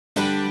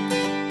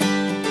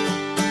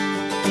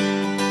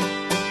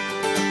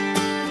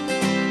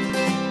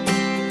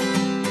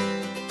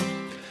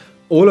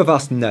All of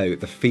us know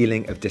the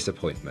feeling of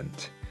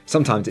disappointment.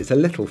 Sometimes it's a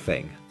little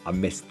thing. I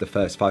missed the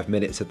first 5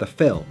 minutes of the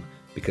film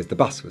because the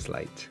bus was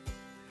late.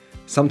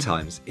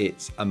 Sometimes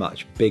it's a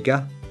much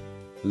bigger,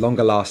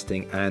 longer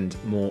lasting and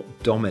more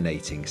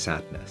dominating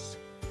sadness.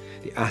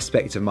 The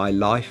aspect of my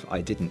life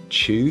I didn't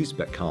choose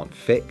but can't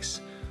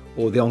fix,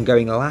 or the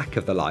ongoing lack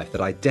of the life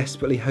that I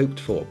desperately hoped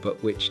for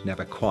but which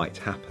never quite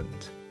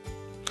happened.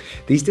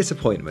 These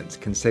disappointments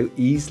can so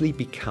easily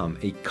become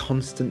a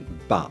constant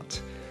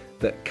but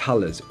that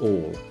colours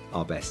all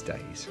our best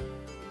days.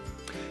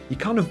 You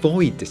can't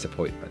avoid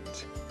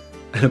disappointment,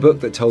 and a book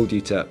that told you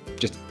to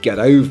just get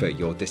over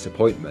your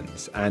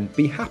disappointments and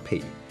be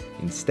happy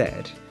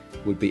instead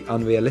would be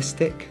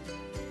unrealistic,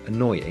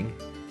 annoying,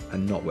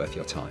 and not worth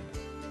your time.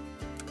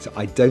 So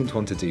I don't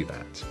want to do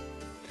that.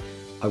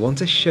 I want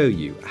to show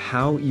you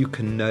how you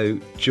can know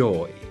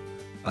joy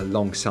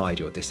alongside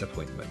your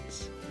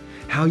disappointments,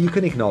 how you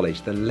can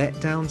acknowledge the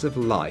letdowns of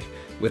life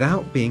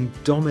without being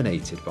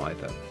dominated by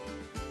them,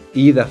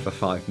 either for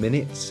 5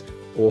 minutes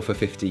or for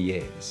 50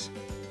 years.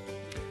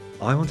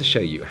 I want to show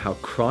you how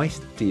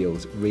Christ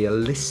deals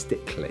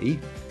realistically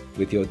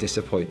with your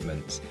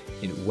disappointments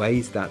in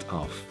ways that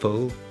are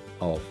full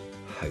of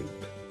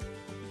hope.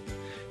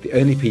 The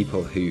only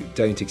people who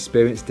don't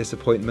experience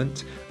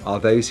disappointment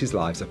are those whose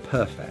lives are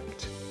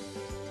perfect.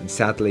 And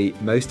sadly,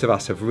 most of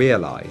us have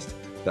realised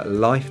that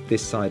life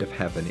this side of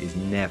heaven is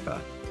never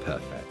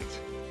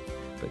perfect.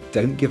 But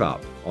don't give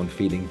up on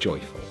feeling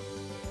joyful.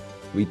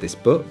 Read this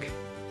book,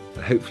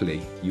 and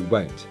hopefully you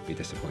won't be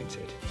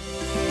disappointed.